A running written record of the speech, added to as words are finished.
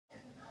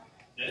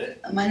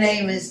My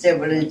name is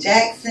DebraLynn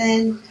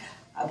Jackson.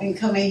 I've been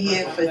coming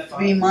here for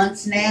 3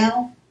 months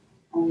now.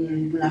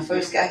 When I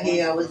first got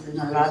here, I was in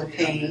a lot of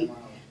pain.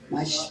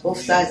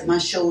 Both sides of my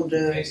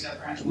shoulder,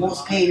 the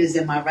most pain is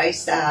in my right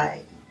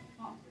side.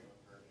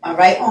 My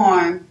right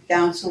arm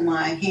down to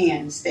my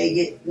hands. They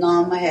get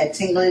numb. I had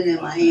tingling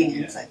in my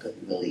hands. I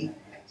couldn't really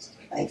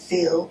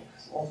feel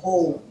or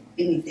hold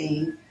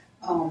anything.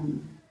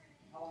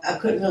 I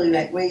couldn't really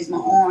raise my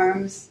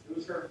arms.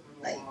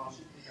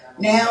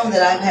 Now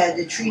that I've had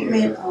the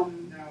treatment,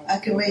 I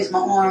can raise my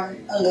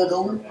arm a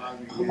little.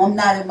 I'm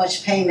not in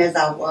much pain as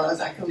I was.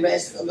 I can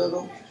rest a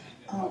little.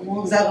 As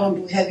long as I don't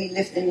do heavy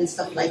lifting and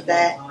stuff like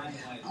that.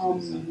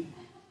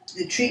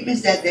 The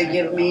treatments that they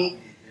give me,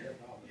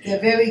 they're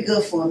very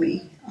good for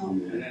me.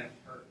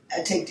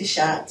 I take the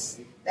shots.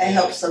 That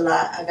helps a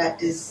lot. I got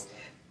this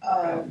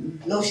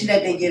lotion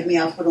that they give me,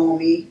 I put on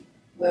me,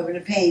 wherever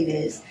the pain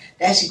is.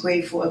 That's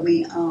great for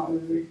me.